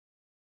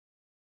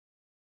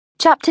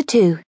Chapter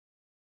 2.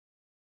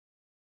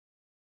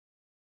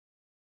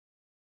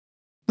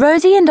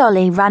 Rosie and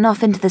Ollie ran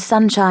off into the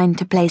sunshine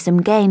to play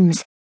some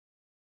games.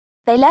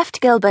 They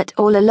left Gilbert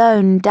all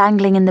alone,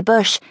 dangling in the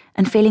bush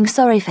and feeling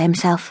sorry for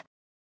himself.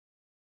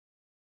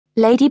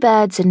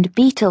 Ladybirds and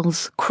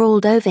beetles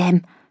crawled over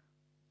him.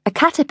 A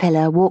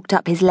caterpillar walked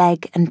up his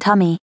leg and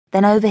tummy,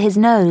 then over his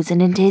nose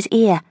and into his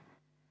ear.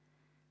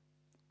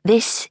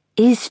 This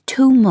is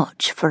too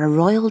much for a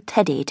royal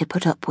teddy to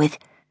put up with.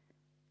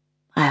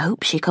 I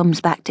hope she comes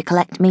back to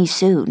collect me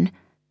soon,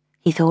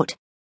 he thought.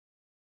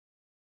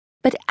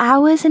 But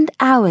hours and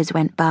hours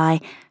went by,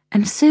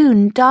 and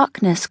soon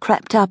darkness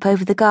crept up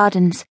over the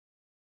gardens.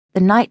 The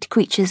night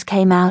creatures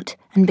came out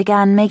and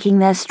began making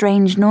their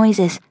strange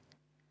noises.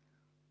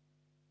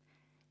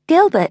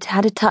 Gilbert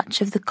had a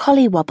touch of the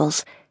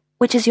collywobbles,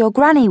 which, as your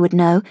granny would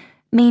know,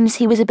 means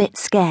he was a bit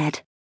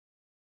scared.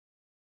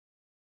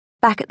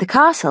 Back at the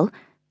castle,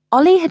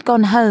 Ollie had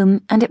gone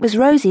home and it was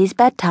Rosie's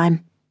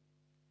bedtime.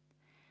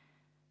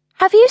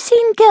 "Have you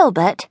seen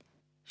Gilbert?"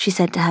 she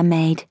said to her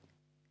maid.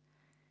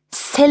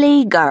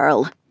 "Silly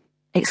girl,"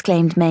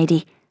 exclaimed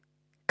Maidie.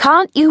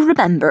 "Can't you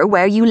remember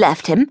where you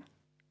left him?"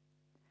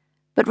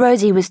 But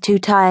Rosie was too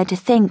tired to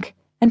think,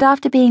 and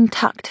after being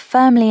tucked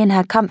firmly in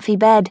her comfy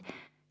bed,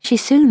 she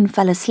soon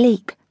fell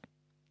asleep.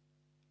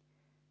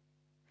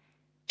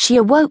 She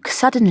awoke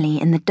suddenly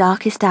in the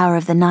darkest hour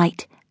of the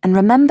night and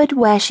remembered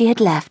where she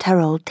had left her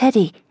old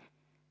teddy.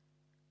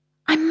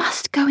 "I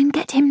must go and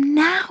get him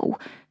now.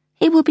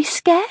 He will be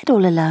scared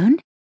all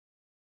alone."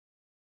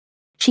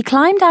 She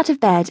climbed out of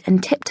bed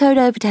and tiptoed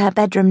over to her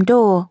bedroom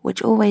door,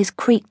 which always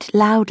creaked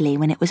loudly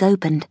when it was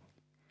opened.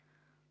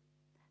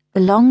 The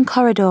long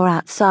corridor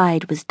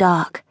outside was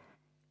dark.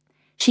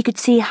 She could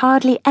see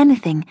hardly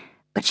anything,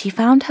 but she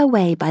found her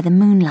way by the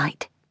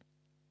moonlight.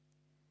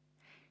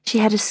 She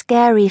had a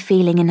scary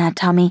feeling in her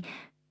tummy,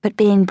 but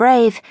being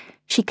brave,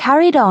 she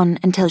carried on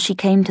until she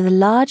came to the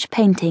large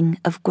painting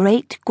of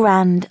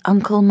great-grand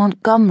Uncle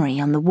Montgomery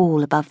on the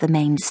wall above the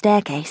main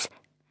staircase.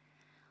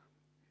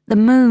 The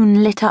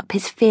moon lit up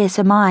his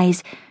fearsome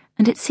eyes,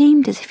 and it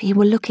seemed as if he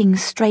were looking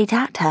straight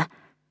at her.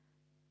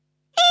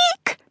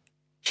 "Eek!"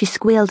 She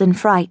squealed in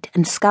fright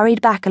and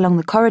scurried back along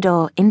the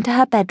corridor into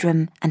her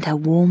bedroom and her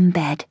warm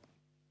bed.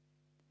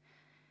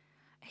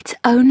 "It's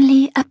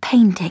only a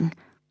painting,"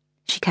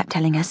 she kept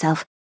telling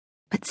herself,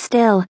 but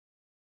still.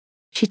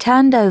 She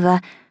turned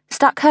over,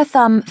 stuck her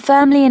thumb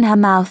firmly in her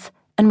mouth,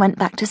 and went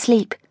back to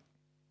sleep.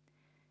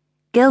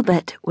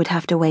 Gilbert would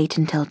have to wait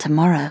until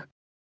tomorrow.